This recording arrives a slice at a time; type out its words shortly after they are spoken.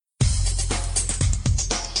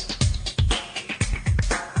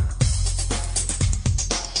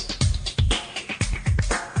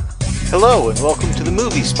Hello, and welcome to the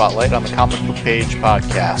Movie Spotlight on the Comic Book Page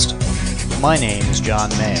podcast. My name is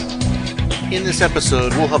John Mayo. In this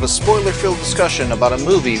episode, we'll have a spoiler-filled discussion about a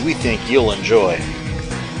movie we think you'll enjoy.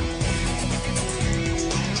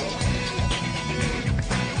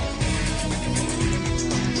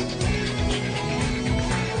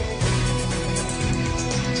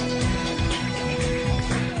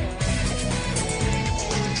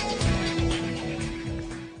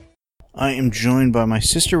 I am joined by my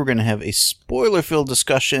sister. We're going to have a spoiler-filled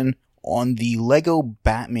discussion on the Lego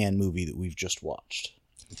Batman movie that we've just watched.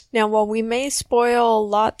 Now, while we may spoil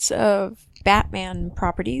lots of Batman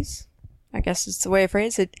properties, I guess is the way I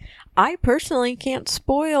phrase it, I personally can't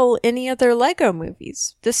spoil any other Lego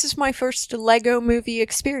movies. This is my first Lego movie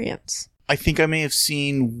experience. I think I may have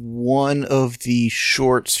seen one of the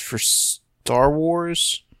shorts for Star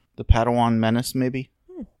Wars, the Padawan Menace, maybe.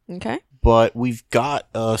 Okay. But we've got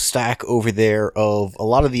a stack over there of a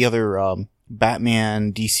lot of the other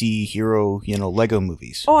Batman, DC hero, Lego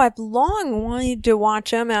movies. Oh, I've long wanted to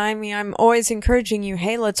watch them. I mean, I'm always encouraging you,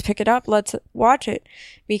 hey, let's pick it up, let's watch it.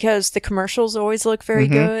 Because the commercials always look very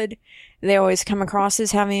good. They always come across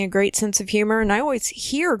as having a great sense of humor, and I always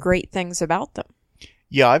hear great things about them.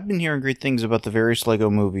 Yeah, I've been hearing great things about the various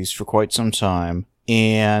Lego movies for quite some time.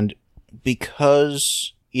 And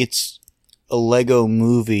because it's a Lego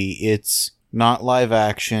movie, it's not live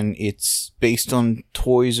action, it's based on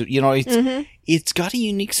toys, it's got a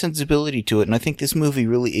unique sensibility to it, and I think this movie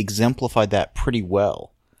really exemplified that pretty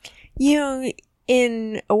well.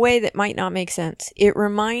 In a way that might not make sense, it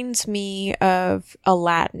reminds me of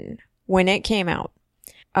Aladdin when it came out.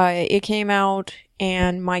 It came out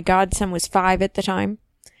and my godson was 5 at the time.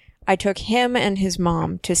 I took him and his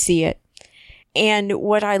mom to see it, and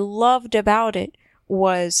what I loved about it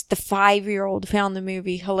was the 5-year-old found the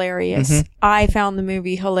movie hilarious. I found the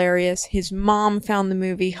movie hilarious. His mom found the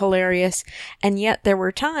movie hilarious. And yet there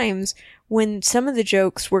were times when some of the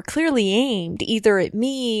jokes were clearly aimed either at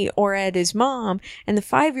me or at his mom. And the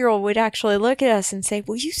 5-year-old would actually look at us and say,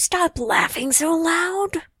 "Will you stop laughing so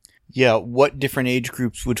loud?" Yeah, what different age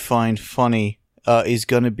groups would find funny is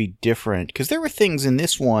going to be different. Because there were things in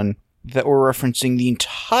this one that were referencing the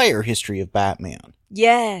entire history of Batman.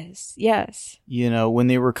 Yes. When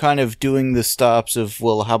they were kind of doing the stops of,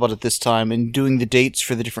 well, how about at this time, and doing the dates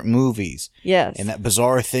for the different movies. Yes. And that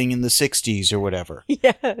bizarre thing in the 60s or whatever.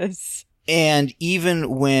 Yes. And even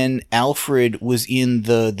when Alfred was in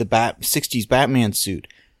the 60s Batman suit,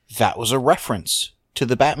 that was a reference to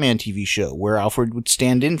the Batman TV show, where Alfred would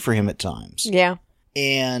stand in for him at times. Yeah.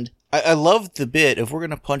 And I loved the bit of, we're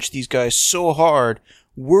going to punch these guys so hard,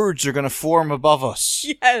 words are going to form above us.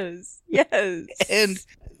 Yes. And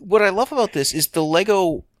what I love about this is the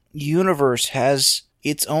Lego universe has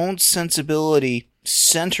its own sensibility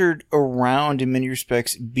centered around, in many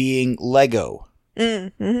respects, being Lego.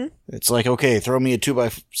 It's like, okay, throw me a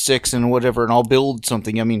 2x6 and whatever, and I'll build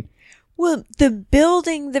something. I mean, well, the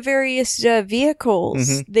building the various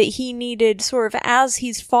vehicles that he needed sort of as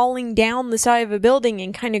he's falling down the side of a building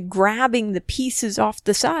and kind of grabbing the pieces off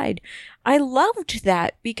the side. I loved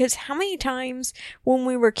that, because how many times when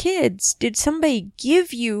we were kids did somebody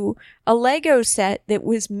give you a Lego set that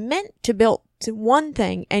was meant to build one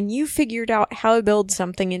thing and you figured out how to build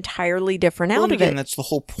something entirely different out of it? That's the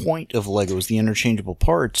whole point of Lego, is the interchangeable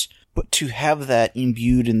parts. But to have that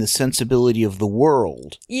imbued in the sensibility of the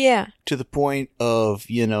world. Yeah. To the point of,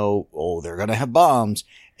 they're going to have bombs.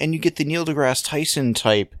 And you get the Neil deGrasse Tyson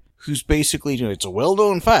type, who's basically, it's a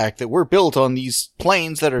well-known fact that we're built on these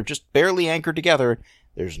planes that are just barely anchored together.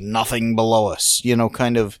 There's nothing below us.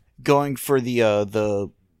 Kind of going for the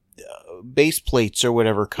base plates or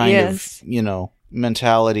whatever kind of,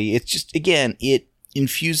 mentality. It's just, again, it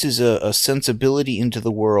infuses a sensibility into the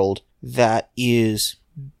world that is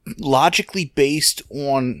logically based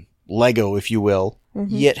on Lego, if you will,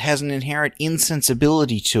 yet has an inherent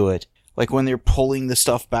insensibility to it, like when they're pulling the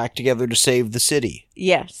stuff back together to save the city.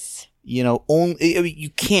 Yes. You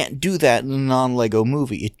can't do that in a non-Lego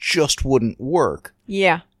movie. It just wouldn't work.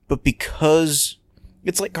 Yeah. But because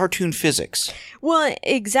it's like cartoon physics. Well,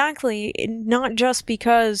 exactly. Not just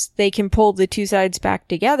because they can pull the two sides back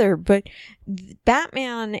together, but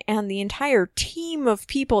Batman and the entire team of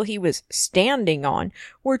people he was standing on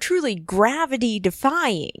were truly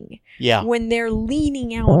gravity-defying. Yeah. When they're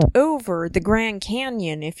leaning out over the Grand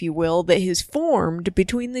Canyon, if you will, that has formed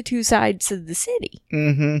between the two sides of the city.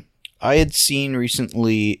 I had seen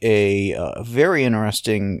recently a very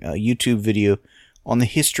interesting YouTube video on the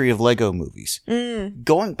history of Lego movies.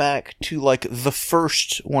 Going back to like the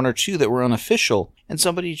first one or two that were unofficial, and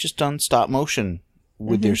somebody just done stop motion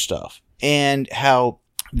with their stuff. And how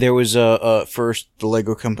there was first the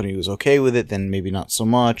Lego company was okay with it, then maybe not so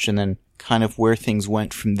much, and then kind of where things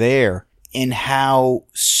went from there, and how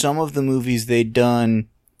some of the movies they'd done,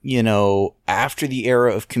 you know, after the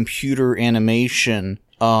era of computer animation,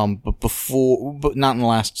 but not in the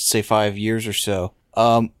last, say, 5 years or so,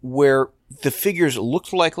 where the figures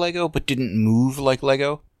looked like Lego but didn't move like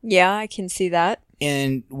Lego. Yeah, I can see that.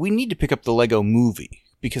 And we need to pick up the Lego movie,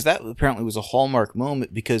 because that apparently was a hallmark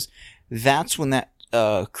moment, because that's when that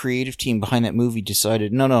creative team behind that movie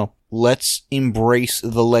decided, no, let's embrace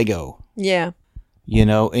the Lego. Yeah. You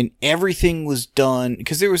know, and everything was done,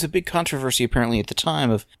 because there was a big controversy apparently at the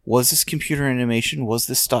time of, was this computer animation, was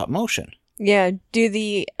this stop motion? Yeah, do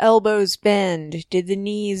the elbows bend? Did the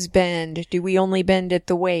knees bend? Do we only bend at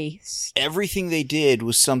the waist? Everything they did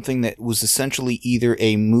was something that was essentially either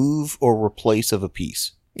a move or replace of a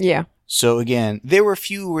piece. Yeah. So again, there were a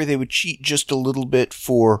few where they would cheat just a little bit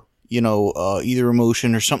for, you know, either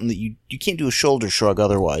emotion or something that you can't do a shoulder shrug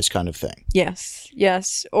otherwise kind of thing.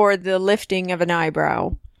 Yes. Or the lifting of an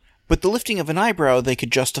eyebrow. But the lifting of an eyebrow they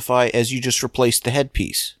could justify as you just replaced the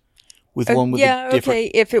headpiece. With one with a different... okay.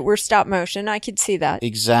 If it were stop motion, I could see that.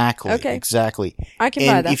 Exactly. Okay. Exactly. I can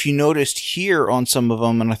buy that. And if you noticed here on some of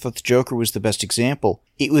them, and I thought the Joker was the best example,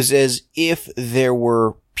 it was as if there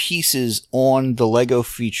were pieces on the Lego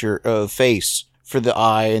feature face for the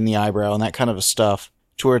eye and the eyebrow and that kind of a stuff,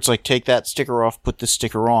 to where it's like, take that sticker off, put this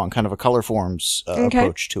sticker on, kind of a color forms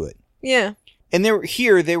approach to it. Yeah. And they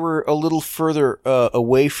were a little further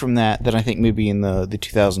away from that than I think maybe in the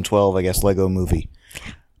 2012, I guess, Lego movie.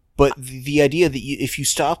 But the idea that if you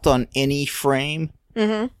stopped on any frame,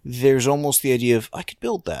 there's almost the idea of, I could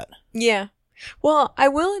build that. Yeah. Well, I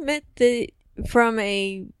will admit that from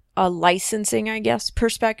a licensing, I guess,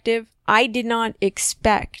 perspective, I did not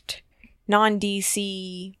expect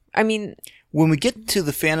non-DC... I mean... When we get to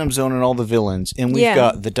the Phantom Zone and all the villains, and we've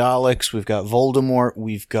got the Daleks, we've got Voldemort,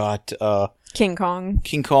 we've got... King Kong,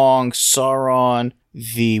 Sauron...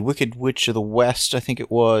 The Wicked Witch of the West, I think it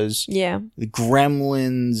was. Yeah. The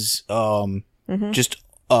Gremlins, just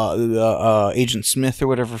Agent Smith or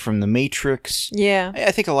whatever from The Matrix. Yeah.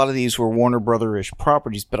 I think a lot of these were Warner Brother-ish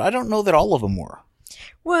properties, but I don't know that all of them were.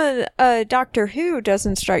 Well, Doctor Who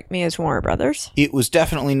doesn't strike me as Warner Brothers. It was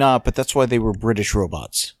definitely not, but that's why they were British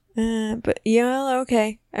robots. But yeah,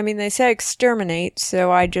 okay. I mean, they said exterminate,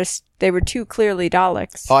 so they were too clearly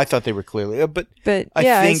Daleks. Oh, I thought they were clearly, but yeah, I think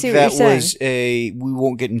I see that what you're was we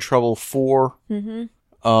won't get in trouble for.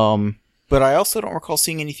 But I also don't recall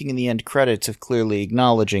seeing anything in the end credits of clearly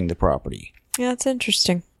acknowledging the property. Yeah, that's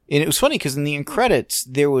interesting. And it was funny because in the end credits,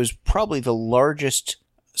 there was probably the largest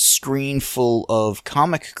screen full of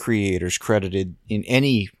comic creators credited in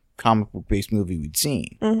any comic book based movie we'd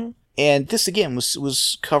seen. And this, again,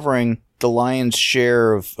 was covering the lion's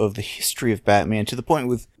share of the history of Batman, to the point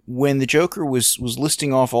with when the Joker was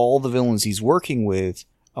listing off all the villains he's working with,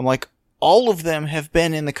 I'm like, all of them have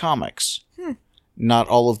been in the comics. Not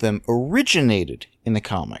all of them originated in the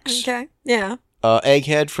comics. Okay, yeah.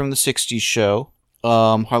 Egghead from the 60s show,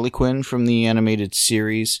 Harley Quinn from the animated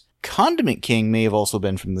series, Condiment King may have also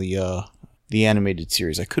been from the animated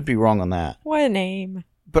series. I could be wrong on that. What a name.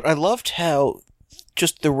 But I loved how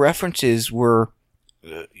just the references were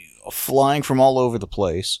flying from all over the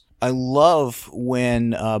place. I love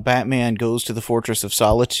when Batman goes to the Fortress of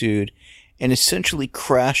Solitude and essentially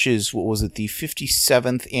crashes, what was it, the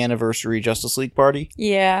 57th anniversary Justice League party?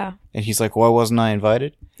 Yeah. And he's like, why wasn't I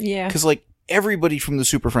invited? Yeah. Because, like, everybody from the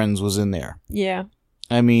Super Friends was in there. Yeah.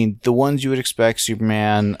 I mean, the ones you would expect,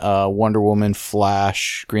 Superman, Wonder Woman,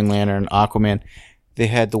 Flash, Green Lantern, Aquaman. They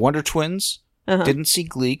had the Wonder Twins. Didn't see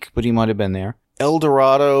Gleek, but he might have been there. El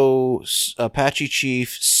Dorado, Apache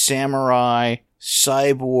Chief, Samurai,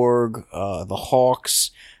 Cyborg, the Hawks,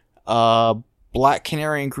 Black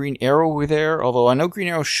Canary and Green Arrow were there, although I know Green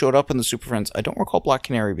Arrow showed up in the Super Friends. I don't recall Black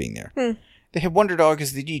Canary being there. They had Wonder Dog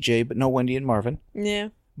as the DJ, but no Wendy and Marvin. Yeah.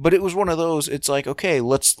 But it was one of those, it's like, okay,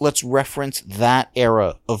 let's reference that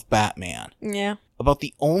era of Batman. Yeah. About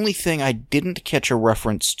the only thing I didn't catch a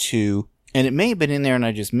reference to, and it may have been in there and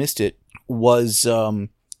I just missed it, was the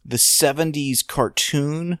 70s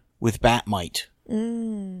cartoon with Batmite.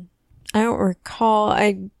 I don't recall.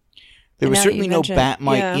 There was certainly no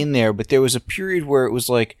Batmite in there, but there was a period where it was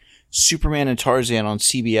like Superman and Tarzan on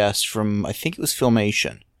CBS from, I think it was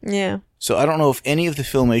Filmation. Yeah. So I don't know if any of the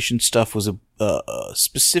Filmation stuff was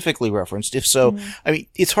specifically referenced. If so, I mean,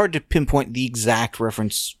 it's hard to pinpoint the exact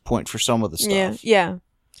reference point for some of the stuff. Yeah.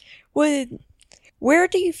 Where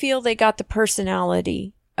do you feel they got the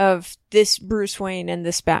personality of this Bruce Wayne and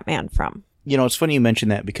this Batman from? You know, it's funny you mention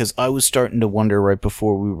that, because I was starting to wonder right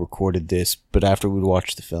before we recorded this, but after we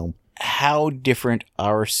watched the film, how different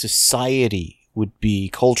our society would be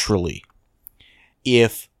culturally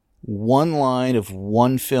if one line of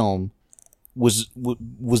one film was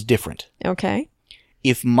different. Okay.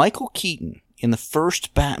 If Michael Keaton, in the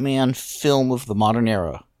first Batman film of the modern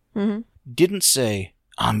era, didn't say,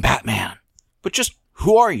 "I'm Batman," but just,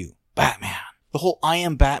 "Who are you?" "Batman." The whole "I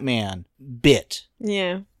am Batman" bit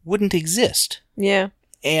wouldn't exist. Yeah.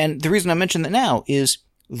 And the reason I mention that now is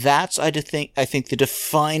that's, I think, the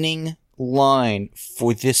defining line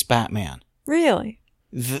for this Batman. Really?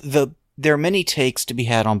 There are many takes to be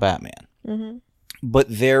had on Batman. But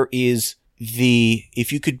there is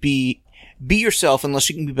if you could be yourself unless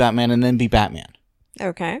you can be Batman and then be Batman.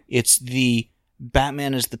 Okay. It's the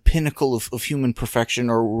Batman is the pinnacle of human perfection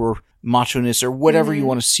or macho-ness or whatever you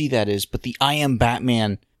want to see that is, but the "I am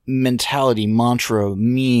Batman" mentality, mantra,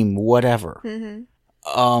 meme, whatever.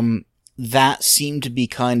 That seemed to be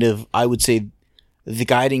kind of, I would say, the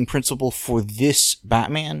guiding principle for this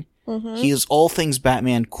Batman. He is all things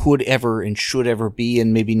Batman could ever and should ever be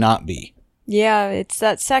and maybe not be. Yeah, it's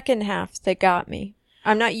that second half that got me.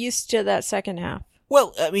 I'm not used to that second half.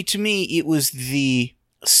 Well, I mean, to me, it was the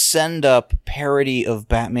send-up parody of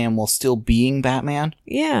Batman while still being Batman.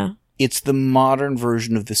 Yeah. It's the modern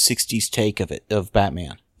version of the 60s take of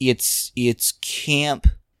Batman. It's camp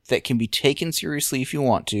that can be taken seriously if you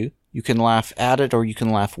want to. You can laugh at it or you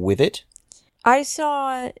can laugh with it. I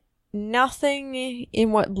saw nothing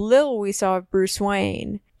in what little we saw of Bruce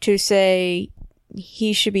Wayne to say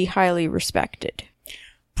he should be highly respected.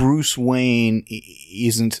 Bruce Wayne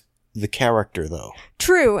isn't the character, though.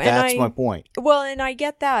 True. That's my point. Well, and I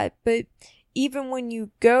get that, but even when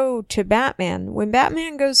you go to Batman, when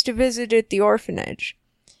Batman goes to visit at the orphanage,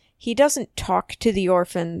 he doesn't talk to the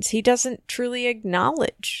orphans. He doesn't truly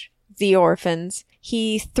acknowledge the orphans.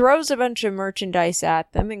 He throws a bunch of merchandise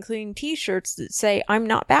at them, including t-shirts that say, "I'm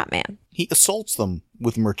not Batman." He assaults them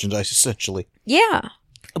with merchandise, essentially. Yeah.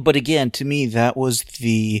 But again, to me, that was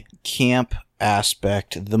the camp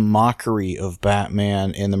aspect, the mockery of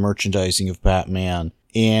Batman and the merchandising of Batman.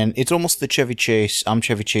 And it's almost the Chevy Chase, "I'm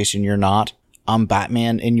Chevy Chase and you're not. I'm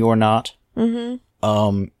Batman and you're not." And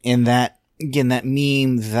that, again, that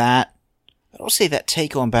meme, that, I don't say that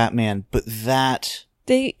take on Batman, but that...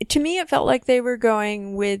 To me, it felt like they were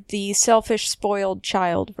going with the selfish, spoiled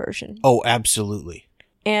child version. Oh, absolutely.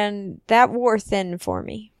 And that wore thin for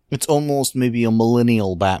me. It's almost maybe a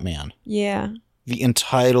millennial Batman. Yeah. The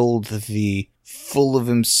entitled, the full of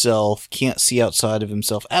himself, can't see outside of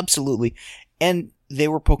himself. Absolutely. And they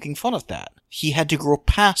were poking fun at that. He had to grow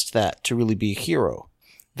past that to really be a hero.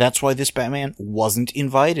 That's why this Batman wasn't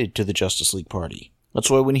invited to the Justice League party. That's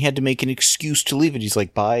why when he had to make an excuse to leave it, he's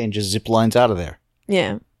like, bye, and just zip lines out of there.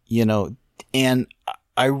 Yeah. You know, and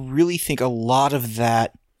I really think a lot of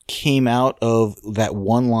that came out of that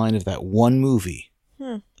one line of that one movie.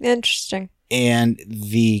 Interesting. And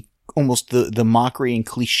almost the mockery and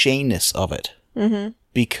clichéness of it.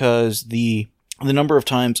 Because the number of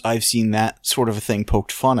times I've seen that sort of a thing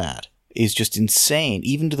poked fun at is just insane.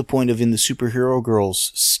 Even to the point of in the Superhero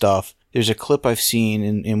Girls stuff, there's a clip I've seen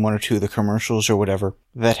in one or two of the commercials or whatever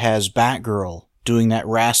that has Batgirl doing that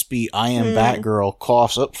raspy, "I am Batgirl,"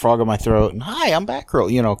 coughs up, frog in my throat, and "Hi, I'm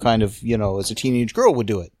Batgirl," kind of, as a teenage girl would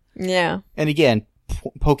do it. Yeah. And again,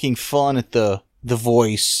 poking fun at the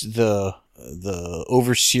voice, the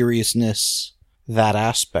over seriousness, that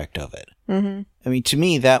aspect of it. I mean, to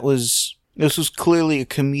me, this was clearly a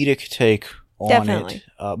comedic take on it,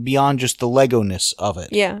 beyond just the Lego-ness of it.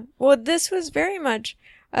 Yeah. Well, this was very much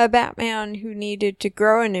a Batman who needed to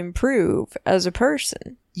grow and improve as a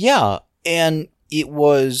person. Yeah, and it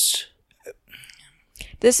was...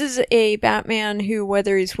 This is a Batman who,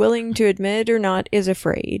 whether he's willing to admit or not, is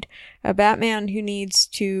afraid. A Batman who needs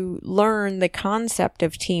to learn the concept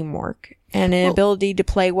of teamwork and an ability to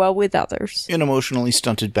play well with others. An emotionally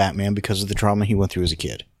stunted Batman because of the trauma he went through as a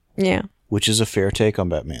kid. Yeah. Which is a fair take on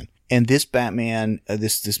Batman. And this Batman,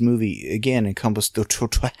 this movie, again, encompassed the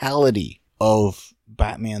totality of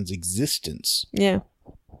Batman's existence. Yeah.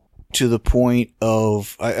 To the point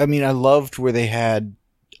of, I mean, I loved where they had,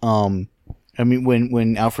 when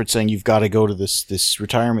Alfred's saying you've got to go to this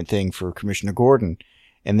retirement thing for Commissioner Gordon,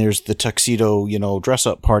 and there's the tuxedo,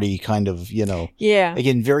 dress-up party kind of, Yeah.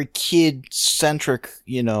 Again, very kid-centric,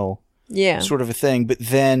 Yeah. sort of a thing. But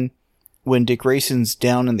then when Dick Grayson's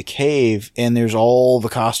down in the cave and there's all the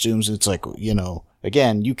costumes, it's like,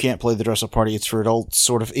 again, you can't play the dress-up party. It's for adults,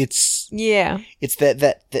 sort of. It's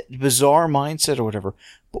that bizarre mindset or whatever.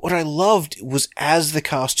 But what I loved was as the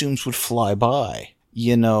costumes would fly by,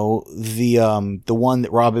 the one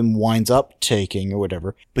that Robin winds up taking or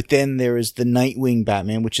whatever. But then there is the Nightwing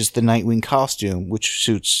Batman, which is the Nightwing costume, which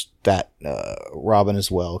suits that Robin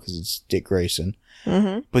as well, because it's Dick Grayson.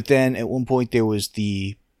 Mm-hmm. But then at one point there was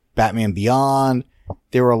the Batman Beyond.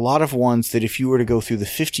 There were a lot of ones that if you were to go through the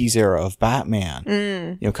 50s era of Batman,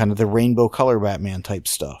 you know, kind of the rainbow color Batman type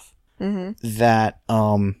stuff, that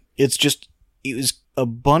it was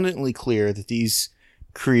abundantly clear that these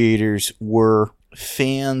creators were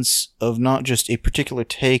fans of not just a particular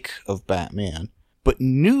take of Batman, but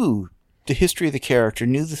knew the history of the character,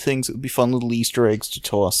 knew the things that would be fun little Easter eggs to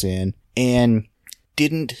toss in, and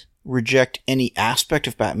didn't reject any aspect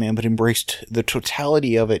of Batman, but embraced the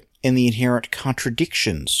totality of it and the inherent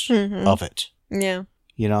contradictions of it. Yeah.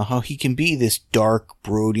 You know, how he can be this dark,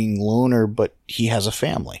 brooding loner, but he has a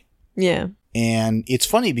family. Yeah. And it's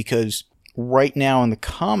funny because right now in the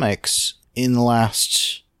comics, in the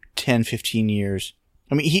last 10, 15 years,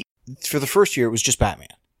 I mean, for the first year, it was just Batman.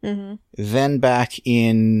 Mm-hmm. Then back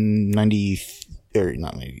in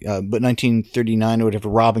 1939 or whatever,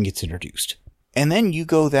 Robin gets introduced. And then you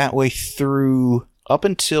go that way through up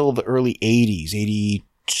until the early 80s,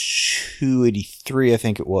 82, 83, I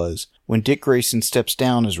think it was, when Dick Grayson steps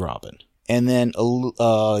down as Robin. And then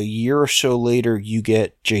a year or so later, you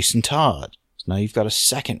get Jason Todd. So now you've got a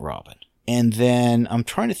second Robin. And then I'm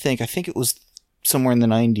trying to think, I think it was somewhere in the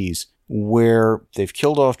 90s, where they've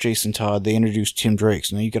killed off Jason Todd, they introduced Tim Drake.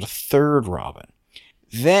 So now you've got a third Robin.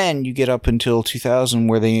 Then you get up until 2000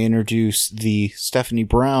 where they introduce the Stephanie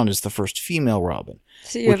Brown as the first female Robin.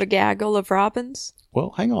 So you have a gaggle of Robins?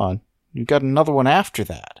 Well, hang on. You've got another one after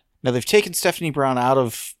that. Now, they've taken Stephanie Brown out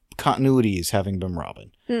of continuity as having been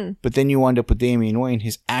Robin. But then you wind up with Damian Wayne,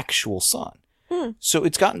 his actual son. So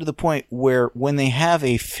it's gotten to the point where when they have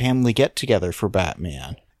a family get-together for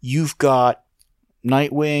Batman, you've got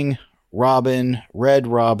Nightwing, Robin, Red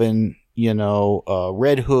Robin, you know,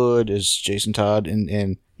 Red Hood as Jason Todd,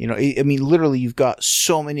 and you know, I mean, literally, you've got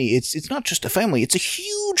so many. It's not just a family; it's a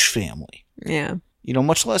huge family. Yeah. You know,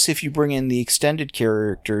 much less if you bring in the extended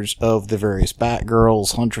characters of the various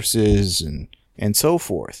Batgirls, Huntresses, and so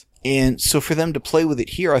forth. And so for them to play with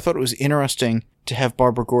it here, I thought it was interesting to have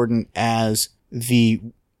Barbara Gordon as the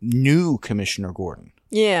new Commissioner Gordon.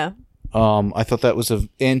 Yeah. I thought that was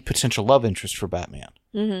and potential love interest for Batman.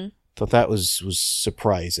 Mm-hmm. Thought that was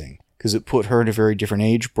surprising, because it put her in a very different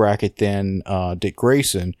age bracket than Dick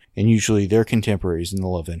Grayson, and usually they're contemporaries in the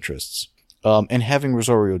love interests. And having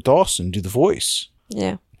Rosario Dawson do the voice.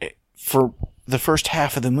 Yeah. For the first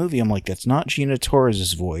half of the movie, I'm like, that's not Gina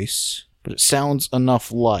Torres' voice, but it sounds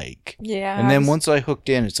enough like. Yeah. And then once I hooked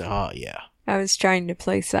in, it's yeah. I was trying to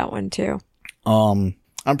place that one too. I'm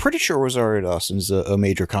pretty sure Rosario Dawson is a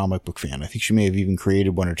major comic book fan. I think she may have even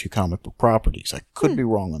created one or two comic book properties. I could be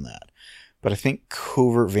wrong on that. But I think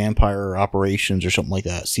Covert Vampire Operations or something like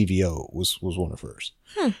that, CVO, was one of hers.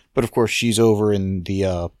 But of course, she's over in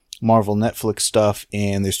the Marvel Netflix stuff,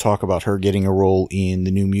 and there's talk about her getting a role in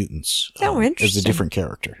the New Mutants. Interesting. As a different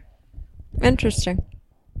character. Interesting.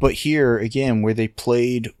 But here, again, where they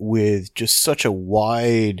played with just such a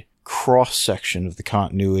wide cross-section of the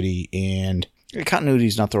continuity, and continuity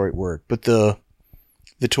is not the right word, but the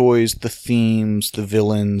toys, the themes, the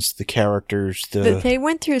villains, the characters, But they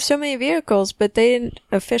went through so many vehicles, but they didn't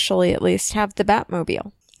officially, at least, have the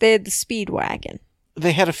Batmobile. They had the Speedwagon.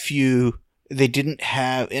 They had a few. They didn't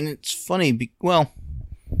have, and it's funny,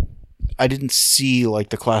 I didn't see like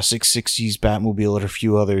the classic 60s Batmobile or a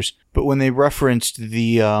few others, but when they referenced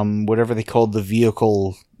the, whatever they called the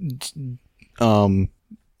vehicle,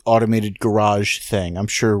 automated garage thing, I'm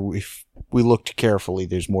sure if we looked carefully,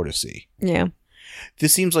 there's more to see. Yeah.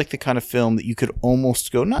 This seems like the kind of film that you could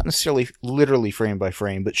almost go, not necessarily literally frame by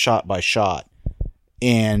frame, but shot by shot,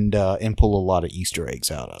 and pull a lot of Easter eggs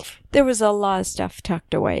out of. There was a lot of stuff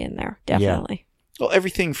tucked away in there, definitely. Yeah. Well,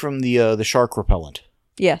 everything from the shark repellent.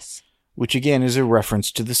 Yes. Which again is a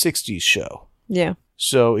reference to the 60s show. Yeah.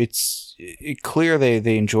 So it's clear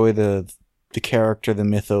they enjoy the character, the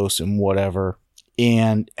mythos, and whatever.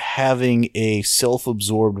 And having a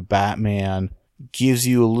self-absorbed Batman gives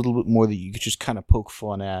you a little bit more that you could just kind of poke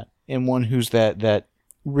fun at. And one who's that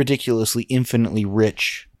ridiculously, infinitely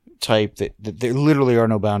rich type that there literally are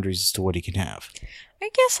no boundaries as to what he can have. I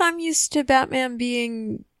guess I'm used to Batman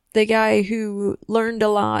being the guy who learned a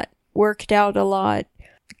lot, worked out a lot,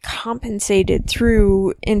 compensated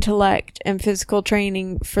through intellect and physical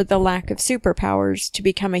training for the lack of superpowers to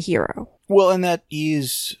become a hero. Well, and that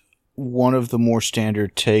is one of the more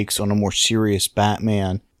standard takes on a more serious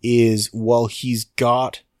Batman, is while he's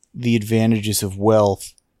got the advantages of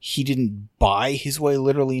wealth, he didn't buy his way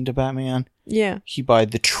literally into Batman. Yeah. He bought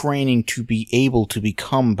the training to be able to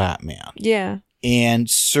become Batman. Yeah. And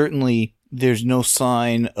certainly there's no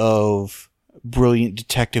sign of brilliant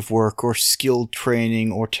detective work or skilled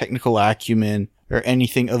training or technical acumen or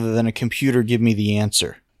anything other than a computer give me the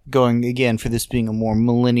answer. Going, again, for this being a more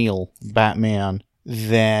millennial Batman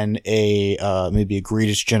than a maybe a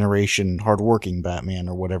greatest generation hardworking Batman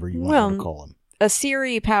or whatever you want to call him. A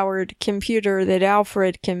Siri-powered computer that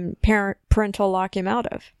Alfred can parental lock him out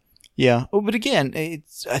of. Yeah. Oh, but again,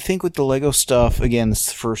 I think with the Lego stuff, again, this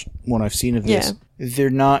is the first one I've seen of this, they're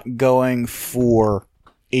not going for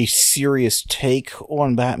a serious take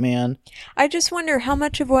on Batman. I just wonder how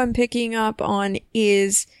much of what I'm picking up on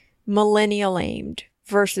is millennial aimed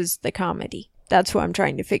versus the comedy. That's what I'm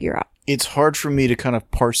trying to figure out. It's hard for me to kind of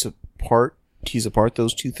tease apart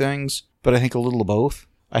those two things, but I think a little of both.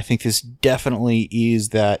 I think this definitely is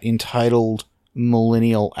that entitled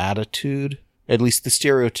millennial attitude, at least the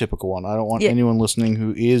stereotypical one. I don't want anyone listening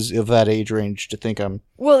who is of that age range to think I'm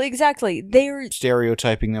exactly. They're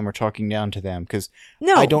stereotyping them or talking down to them, because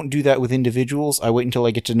no. I don't do that with individuals. I wait until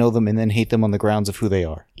I get to know them and then hate them on the grounds of who they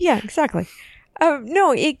are. Yeah, exactly.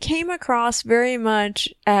 No, it came across very much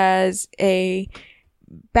as a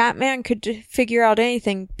Batman could figure out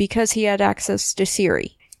anything because he had access to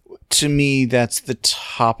Siri. To me, that's the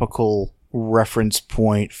topical reference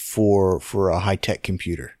point for a high-tech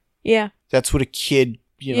computer. Yeah. That's what a kid,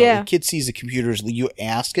 a kid sees a computer as you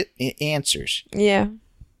ask it answers. Yeah.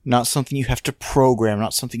 Not something you have to program,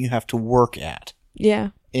 not something you have to work at. Yeah.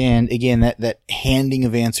 And again, that handing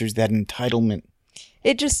of answers, that entitlement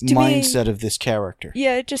mindset of this character.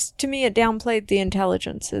 Yeah, it downplayed the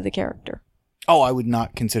intelligence of the character. Oh, I would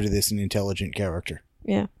not consider this an intelligent character.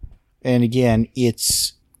 Yeah. And again,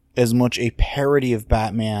 it's as much a parody of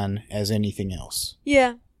Batman as anything else.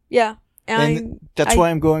 Yeah. Yeah. And that's why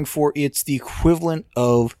I'm going for it's the equivalent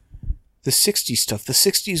of the 60s stuff. The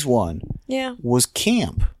 60s one was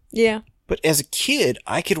camp. Yeah. But as a kid,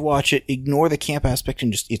 I could watch it, ignore the camp aspect,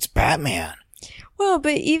 and it's Batman. Well,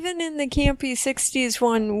 but even in the campy 60s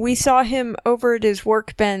one, we saw him over at his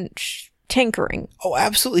workbench tinkering. Oh,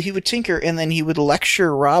 absolutely. He would tinker, and then he would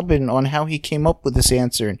lecture Robin on how he came up with this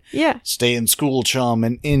answer. And stay in school, chum.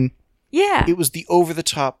 And it was the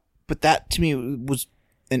over-the-top, but that, to me, was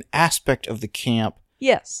an aspect of the camp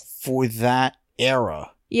for that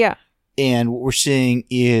era. Yeah. And what we're seeing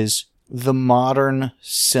is the modern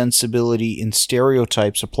sensibility and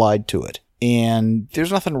stereotypes applied to it. And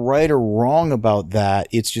there's nothing right or wrong about that.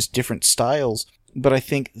 It's just different styles. But I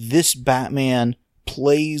think this Batman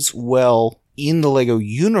plays well in the Lego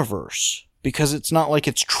universe because it's not like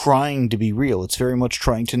it's trying to be real. It's very much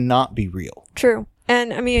trying to not be real. True.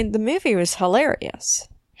 And, I mean, the movie was hilarious.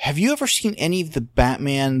 Have you ever seen any of the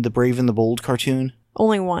Batman, the Brave and the Bold cartoon?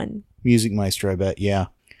 Only one. Music Meister, I bet, yeah.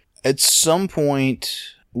 At some point,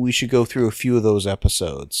 we should go through a few of those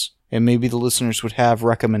episodes, and maybe the listeners would have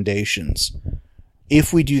recommendations.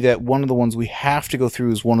 If we do that, one of the ones we have to go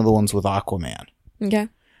through is one of the ones with Aquaman. Okay.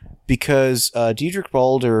 Because Diedrich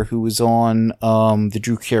Balder, who was on the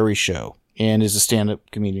Drew Carey show, and is a stand-up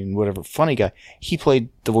comedian, whatever, funny guy, he played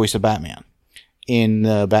the voice of Batman in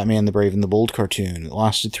Batman the Brave and the Bold cartoon. It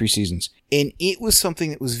lasted 3 seasons. And it was something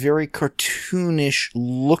that was very cartoonish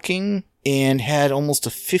looking and had almost a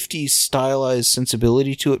 50s stylized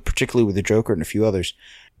sensibility to it, particularly with the Joker and a few others.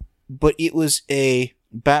 But it was a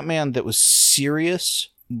Batman that was serious,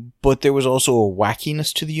 but there was also a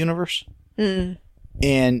wackiness to the universe. Mm.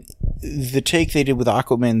 And the take they did with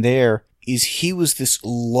Aquaman there is he was this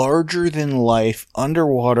larger-than-life,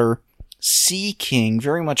 underwater sea king,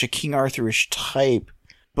 very much a King Arthur-ish type,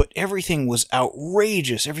 but everything was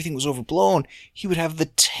outrageous. Everything was overblown. He would have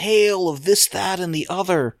the tale of this, that, and the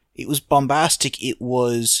other. It was bombastic. It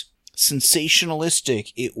was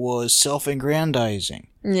sensationalistic. It was self-aggrandizing.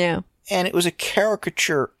 Yeah. And it was a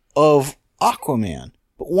caricature of Aquaman,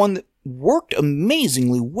 but one that worked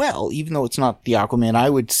amazingly well, even though it's not the Aquaman I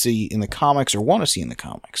would see in the comics or want to see in the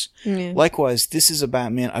comics. Yeah. Likewise, this is a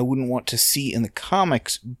Batman I wouldn't want to see in the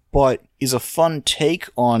comics, but is a fun take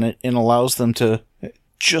on it and allows them to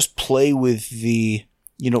just play with the,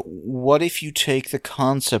 what if you take the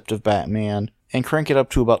concept of Batman and crank it up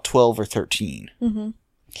to about 12 or 13? Mm-hmm.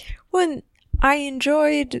 Well, I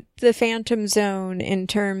enjoyed the Phantom Zone in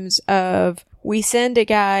terms of we send a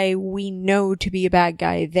guy we know to be a bad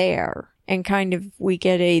guy there, and kind of we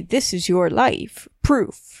get this is your life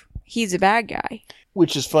proof he's a bad guy.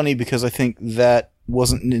 Which is funny because I think that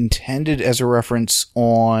wasn't intended as a reference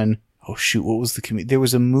on, what was the there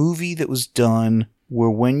was a movie that was done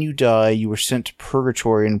where when you die, you were sent to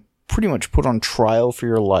purgatory and pretty much put on trial for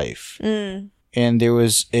your life. Mm. And there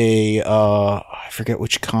was I forget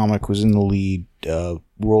which comic was in the lead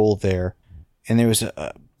role there. And there was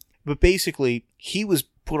but basically, he was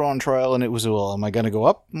put on trial and it was, am I going to go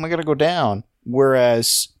up? Am I going to go down?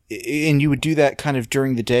 Whereas, and you would do that kind of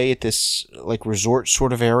during the day at this like resort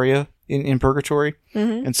sort of area in Purgatory.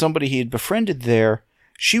 Mm-hmm. And somebody he had befriended there,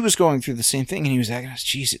 she was going through the same thing, and he was like,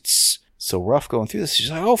 geez, it's so rough going through this.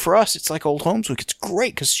 She's like, oh, for us, it's like old Homeswick. It's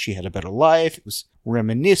great because she had a better life. It was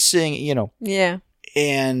reminiscing, Yeah.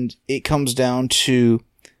 And it comes down to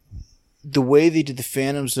the way they did the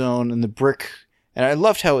Phantom Zone and the brick. And I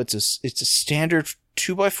loved how it's a standard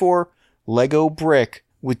 2x4 Lego brick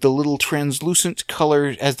with the little translucent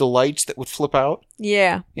color as the lights that would flip out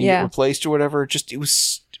Yeah. and get replaced or whatever. Just it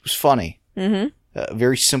was funny. Mm-hmm.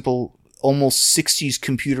 Very simple, almost 60s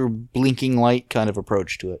computer blinking light kind of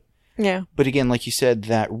approach to it. Yeah. But again, like you said,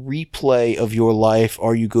 that replay of your life,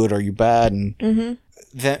 are you good, are you bad, and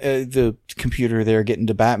the computer there getting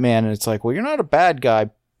to Batman, and it's like, well, you're not a bad guy,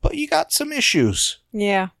 but you got some issues.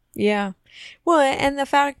 Yeah. Yeah. Well, and the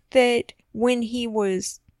fact that when he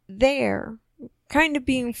was there, kind of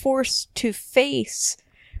being forced to face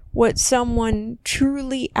what someone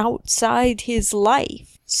truly outside his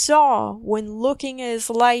life saw when looking at his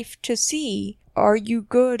life to see, are you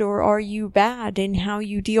good or are you bad in how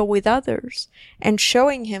you deal with others? And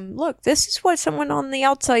showing him, look, this is what someone on the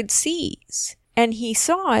outside sees. And he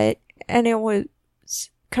saw it, and it was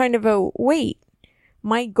kind of a, wait,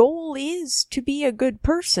 my goal is to be a good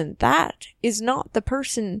person. That is not the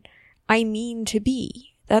person I mean to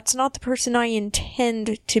be. That's not the person I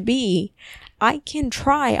intend to be. I can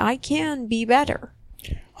try. I can be better.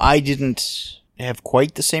 I didn't have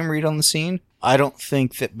quite the same read on the scene. I don't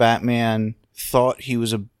think that Batman thought he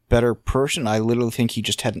was a better person. I literally think he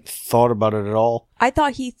just hadn't thought about it at all. I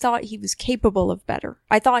thought he was capable of better.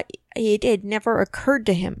 I thought it had never occurred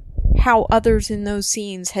to him how others in those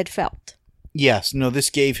scenes had felt. Yes, no, this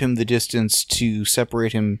gave him the distance to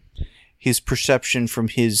separate his perception from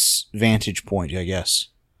his vantage point, I guess.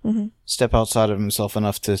 Mm-hmm. Step outside of himself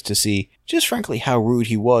enough to see, just frankly, how rude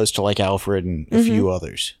he was to, like, Alfred and a few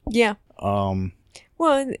others. Yeah.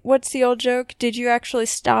 Well, what's the old joke? Did you actually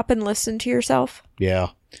stop and listen to yourself? Yeah.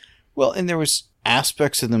 Well, and there was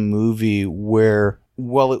aspects of the movie where,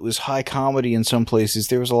 while it was high comedy in some places,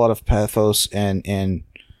 there was a lot of pathos and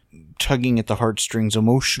tugging at the heartstrings,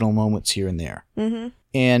 emotional moments here and there. Mm-hmm.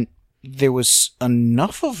 And there was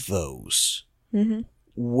enough of those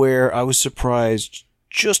where I was surprised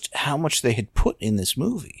just how much they had put in this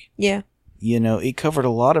movie. Yeah. It covered a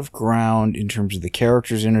lot of ground in terms of the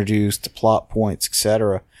characters introduced, the plot points,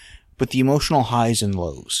 etc. But the emotional highs and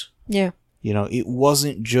lows. Yeah. It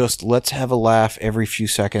wasn't just, let's have a laugh every few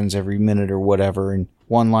seconds, every minute or whatever, and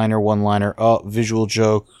one-liner, oh, visual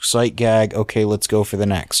joke, sight gag, okay, let's go for the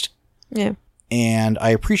next. Yeah. And I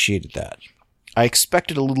appreciated that. I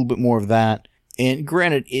expected a little bit more of that, and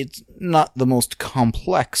granted, it's not the most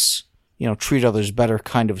complex, treat others better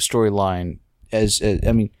kind of storyline,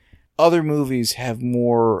 other movies have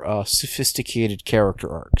more sophisticated character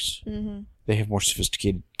arcs. Mm-hmm. They have more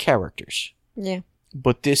sophisticated characters. Yeah.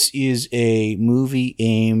 But this is a movie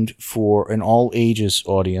aimed for an all-ages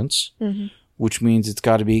audience, which means it's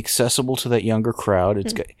got to be accessible to that younger crowd.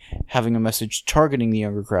 It's got, having a message targeting the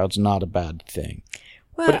younger crowd's not a bad thing.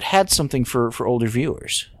 Well, but it had something for older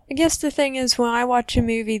viewers. I guess the thing is, when I watch a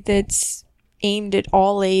movie that's aimed at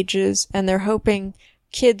all ages and they're hoping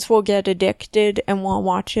kids will get addicted and won't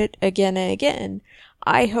watch it again and again,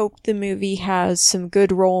 I hope the movie has some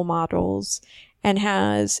good role models and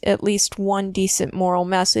has at least one decent moral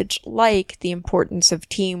message, like the importance of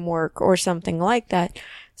teamwork or something like that,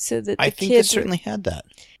 so that the I think kids it certainly had that.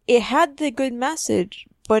 It had the good message,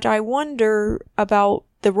 but I wonder about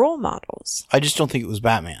the role models. I just don't think it was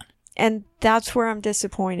Batman. And that's where I'm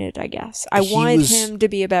disappointed, I guess. I wanted him to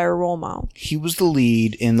be a better role model. He was the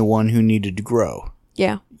lead and the one who needed to grow.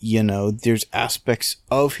 Yeah. There's aspects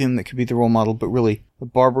of him that could be the role model, but really,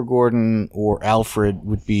 Barbara Gordon or Alfred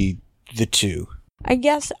would be the two. I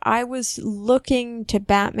guess I was looking to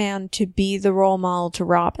Batman to be the role model to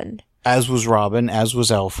Robin. As was Robin, as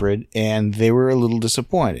was Alfred, and they were a little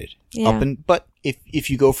disappointed. Yeah. But if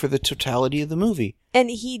you go for the totality of the movie, and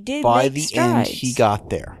he did by make the strides. end, he got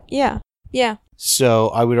there. Yeah. Yeah. So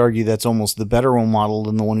I would argue that's almost the better role model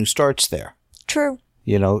than the one who starts there. True.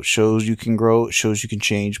 Shows you can grow, shows you can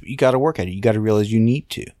change, but you got to work at it. You got to realize you need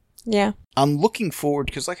to. Yeah. I'm looking forward,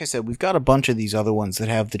 because like I said, we've got a bunch of these other ones that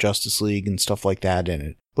have the Justice League and stuff like that in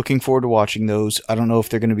it. Looking forward to watching those. I don't know if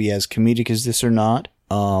they're going to be as comedic as this or not,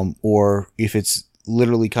 or if it's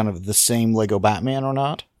literally kind of the same Lego Batman or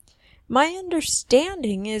not. My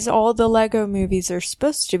understanding is all the Lego movies are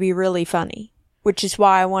supposed to be really funny, which is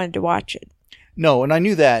why I wanted to watch it. No, and I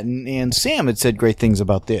knew that, and Sam had said great things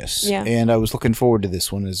about this. Yeah. And I was looking forward to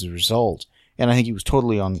this one as a result. And I think he was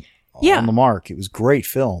totally on the mark. It was a great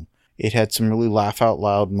film. It had some really laugh out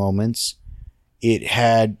loud moments. It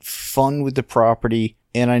had fun with the property,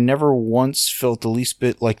 and I never once felt the least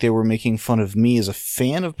bit like they were making fun of me as a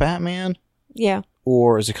fan of Batman Yeah.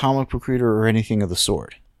 or as a comic book reader or anything of the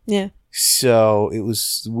sort. Yeah. So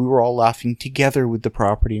we were all laughing together with the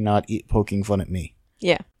property, not it poking fun at me.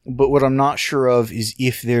 Yeah. But what I'm not sure of is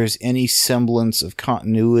if there's any semblance of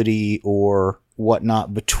continuity or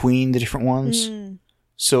whatnot between the different ones. Mm.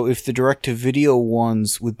 So if the direct-to-video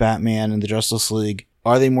ones with Batman and the Justice League,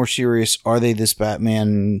 are they more serious? Are they this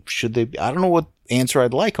Batman? Should they be? I don't know what answer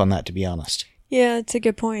I'd like on that, to be honest. Yeah, it's a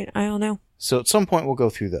good point. I don't know. So at some point we'll go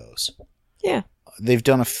through those. Yeah. They've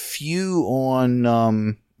done a few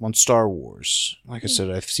on Star Wars. Like I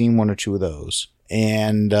said, I've seen one or two of those.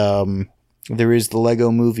 And there is the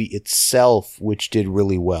Lego movie itself, which did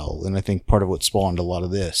really well. And I think part of what spawned a lot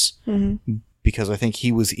of this. Mm-hmm. Because I think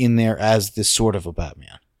he was in there as this sort of a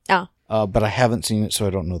Batman. Ah. But I haven't seen it, so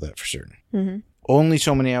I don't know that for certain. Mm-hmm. Only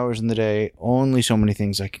so many hours in the day, only so many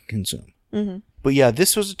things I can consume. Mm-hmm. But yeah,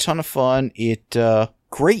 this was a ton of fun. It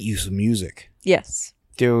great use of music. Yes.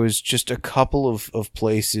 There was just a couple of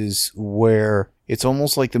places where it's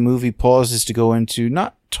almost like the movie pauses to go into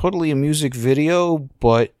not totally a music video,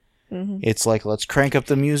 but it's like, let's crank up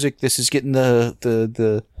the music. This is getting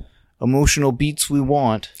the emotional beats we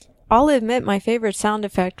want. I'll admit my favorite sound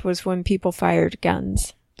effect was when people fired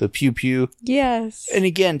guns. The pew pew. Yes. And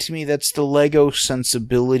again, to me, that's the Lego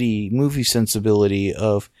sensibility, movie sensibility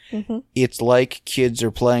of it's like kids are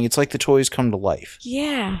playing. It's like the toys come to life.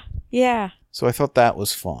 Yeah. Yeah. So I thought that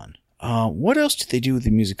was fun. What else did they do with the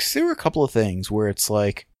music? 'Cause there were a couple of things where it's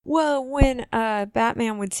like... Well, when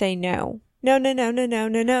Batman would say no. No, no, no, no, no,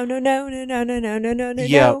 no, no, no, no, no, no, no, no, no, no, no,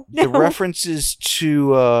 yeah, no. the references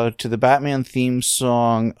to the Batman theme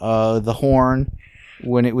song, the horn,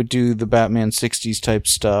 when it would do the Batman 60s type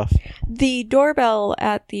stuff. The doorbell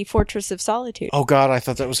at the Fortress of Solitude. Oh god, I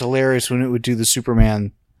thought that was hilarious when it would do the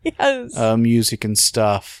Superman Yes. music and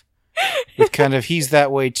stuff. With kind of, he's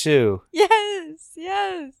that way too. Yes.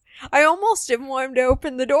 Yes. I almost didn't want him to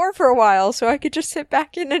open the door for a while so I could just sit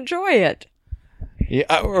back and enjoy it.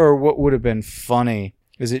 Yeah, or what would have been funny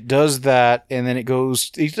is it does that, and then it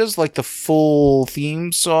does like the full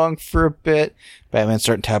theme song for a bit. Batman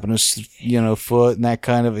starting tapping his, foot and that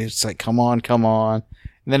kind of, it's like, come on. And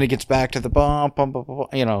then it gets back to the bum,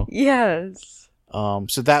 Yes.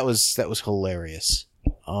 So that was hilarious.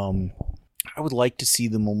 I would like to see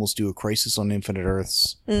them almost do a Crisis on Infinite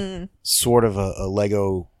Earths, sort of a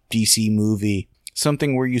Lego DC movie.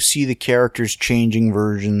 Something where you see the characters changing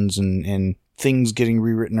versions and things getting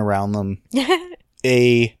rewritten around them.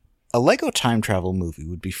 A Lego time travel movie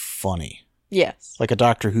would be funny. Yes. Like a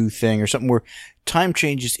Doctor Who thing or something where time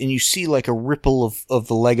changes and you see like a ripple of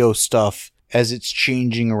the Lego stuff as it's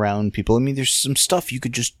changing around people. I mean, there's some stuff you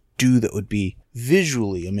could just do that would be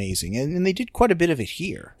visually amazing. And they did quite a bit of it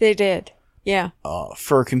here. They did. Yeah.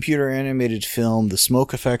 For a computer animated film, the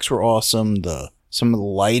smoke effects were awesome. Some of the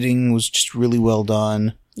lighting was just really well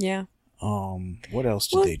done. Yeah. What else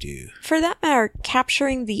did they do? For that matter,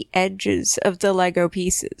 capturing the edges of the Lego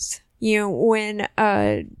pieces. When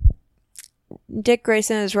Dick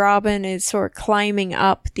Grayson as Robin is sort of climbing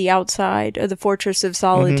up the outside of the Fortress of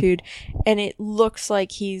Solitude, and it looks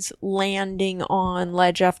like he's landing on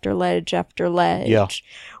ledge after ledge after ledge. Yeah.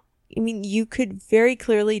 I mean, you could very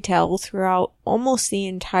clearly tell throughout almost the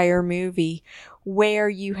entire movie where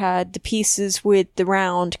you had the pieces with the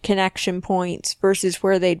round connection points versus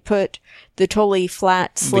where they'd put the totally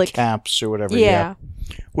flat, slick... The caps or whatever. Yeah.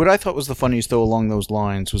 What I thought was the funniest, though, along those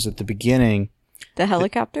lines was at the beginning... The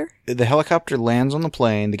helicopter? The helicopter lands on the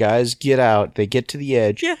plane. The guys get out. They get to the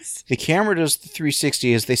edge. Yes. The camera does the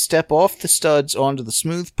 360. As they step off the studs onto the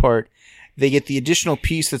smooth part, they get the additional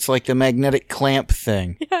piece that's like the magnetic clamp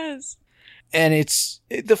thing. Yes. And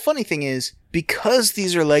the funny thing is, because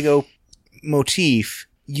these are Lego motif,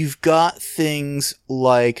 you've got things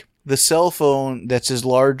like the cell phone that's as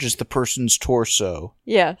large as the person's torso.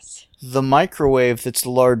 Yes. The microwave that's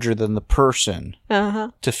larger than the person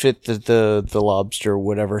to fit the lobster or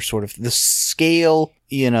whatever sort of. The scale,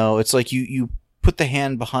 it's like you put the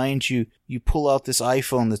hand behind you, you pull out this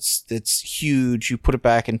iPhone that's huge, you put it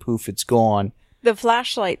back and poof, it's gone. The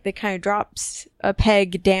flashlight that kind of drops a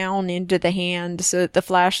peg down into the hand so that the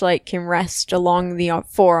flashlight can rest along the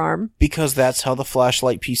forearm. Because that's how the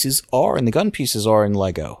flashlight pieces are and the gun pieces are in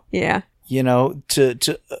Lego. Yeah.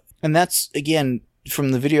 And that's, again,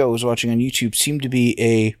 from the video I was watching on YouTube, seemed to be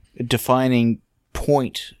a defining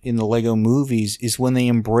point in the Lego movies is when they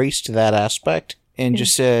embraced that aspect and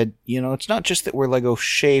just said, it's not just that we're Lego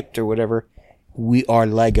shaped or whatever, we are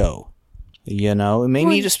Lego. You know, it may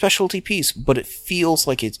Well- need a specialty piece, but it feels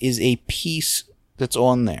like it is a piece that's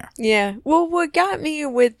on there. Yeah. Well, what got me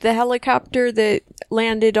with the helicopter that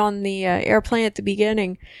landed on the airplane at the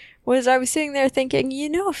beginning was I was sitting there thinking,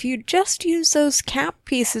 if you just use those cap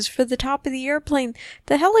pieces for the top of the airplane,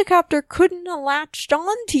 the helicopter couldn't have latched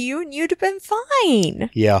onto you and you'd have been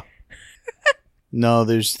fine. Yeah. No,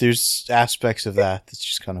 there's aspects of that that's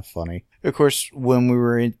just kind of funny. Of course, when we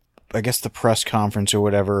were in, I guess, the press conference or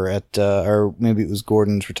whatever at, or maybe it was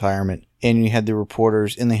Gordon's retirement, and you had the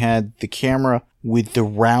reporters, and they had the camera with the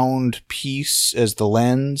round piece as the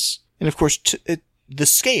lens, and of course, the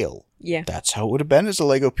scale. Yeah. That's how it would have been as a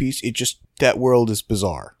Lego piece. It just, that world is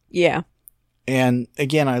bizarre. Yeah. And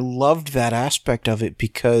again, I loved that aspect of it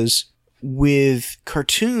because with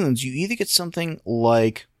cartoons, you either get something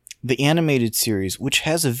like the animated series, which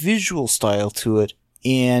has a visual style to it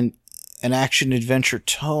and an action-adventure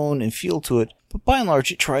tone and feel to it, but by and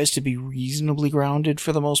large, it tries to be reasonably grounded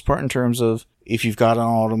for the most part in terms of if you've got an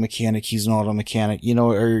auto mechanic, he's an auto mechanic,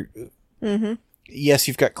 or... Mm-hmm. Yes,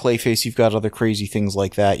 you've got Clayface, you've got other crazy things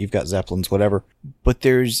like that, you've got Zeppelins, whatever, but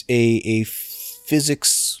there's a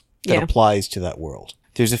physics that applies to that world.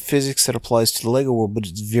 There's a physics that applies to the Lego world, but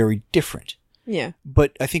it's very different. Yeah.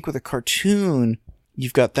 But I think with a cartoon,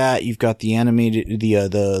 you've got that, you've got the animated,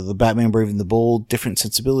 the Batman Brave and the Bold, different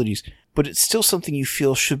sensibilities, but it's still something you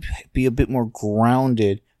feel should be a bit more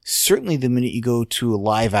grounded, certainly the minute you go to a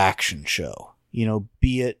live action show.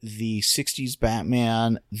 Be it the 60s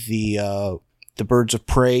Batman, the Birds of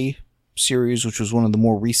Prey series, which was one of the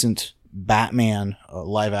more recent Batman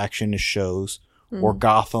live-action shows, or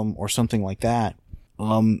Gotham, or something like that.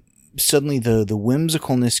 Suddenly the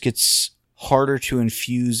whimsicalness gets harder to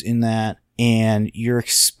infuse in that, and you're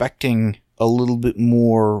expecting a little bit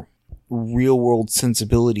more real-world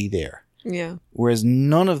sensibility there. Yeah. Whereas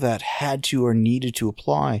none of that had to or needed to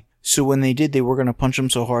apply. So when they did, they were going to punch them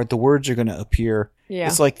so hard, the words are going to appear. Yeah.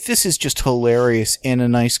 It's like, this is just hilarious and a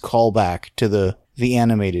nice callback to the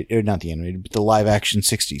animated, or not the animated, but the live action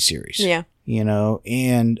 60s series. Yeah.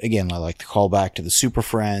 And again, I like the callback to the Super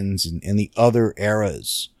Friends and the other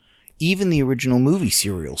eras. Even the original movie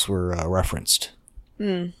serials were referenced.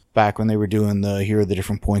 Back when they were doing here are the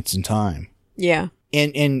different points in time. Yeah.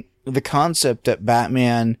 And the concept that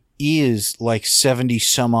Batman is like 70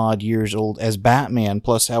 some odd years old as Batman,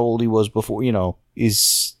 plus how old he was before,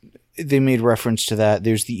 they made reference to that.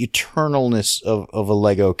 There's the eternalness of a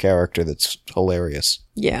Lego character that's hilarious.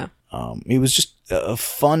 Yeah. It was just a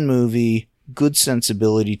fun movie, good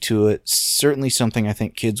sensibility to it. Certainly something I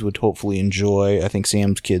think kids would hopefully enjoy. I think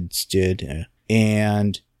Sam's kids did,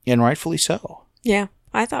 and rightfully so. Yeah.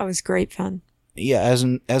 I thought it was great fun. Yeah, as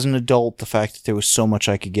an adult, the fact that there was so much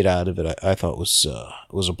I could get out of it, I thought was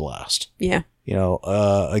a blast. Yeah.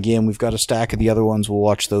 Again, we've got a stack of the other ones. We'll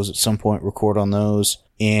watch those at some point, record on those.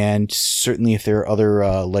 And certainly if there are other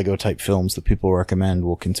Lego-type films that people recommend,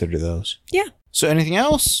 we'll consider those. Yeah. So anything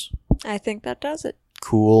else? I think that does it.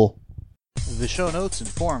 Cool. The show notes and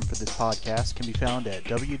forum for this podcast can be found at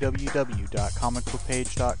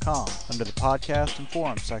www.comicbookpage.com under the podcast and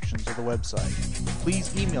forum sections of the website.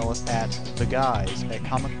 Please email us at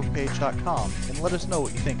theguys@comicbookpage.com and let us know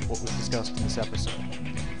what you think of what was discussed in this episode.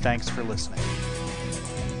 Thanks for listening.